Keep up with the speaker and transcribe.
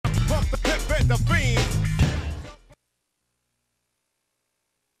the fiend.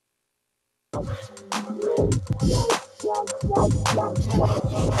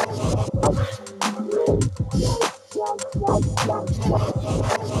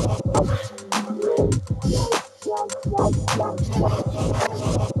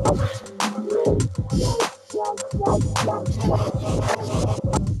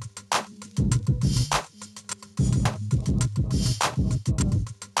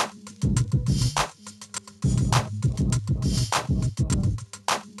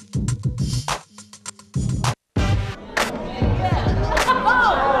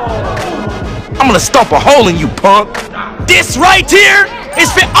 I'm gonna stomp a hole in you, punk. This right here is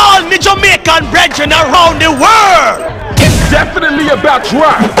for all me Jamaican brethren around the world. It's definitely about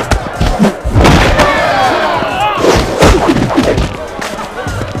drive.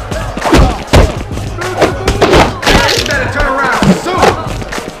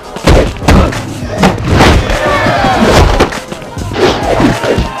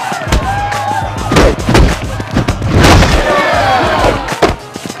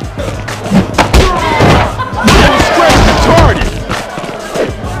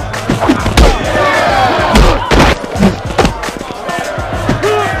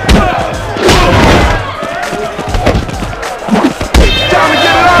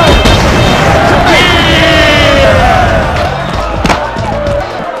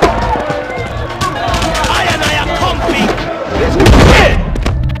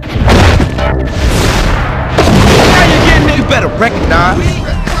 Recognize.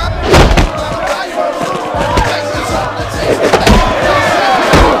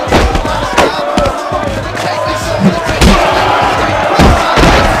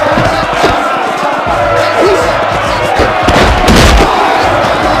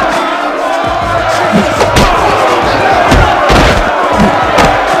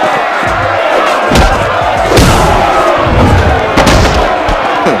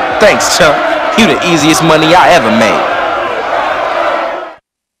 Thanks, Chuck. You the easiest money I ever made.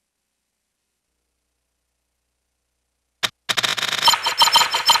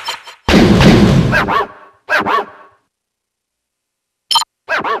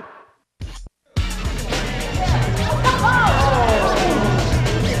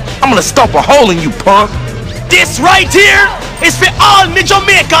 I'm gonna stomp a hole in you, punk. This right here is for all me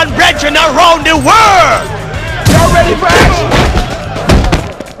Jamaican brethren around the world. Y'all ready for action?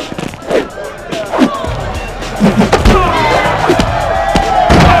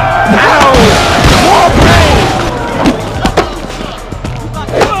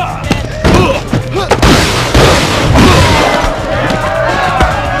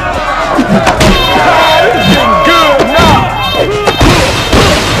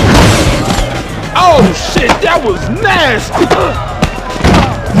 Oh shit, that was nasty!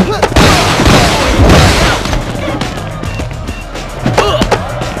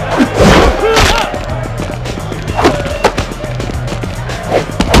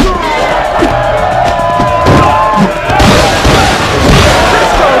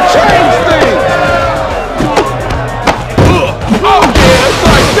 This gonna change things! Oh yeah, it's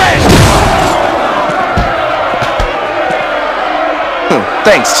like that!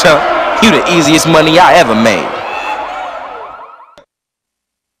 Thanks, Chuck. You the easiest money I ever made.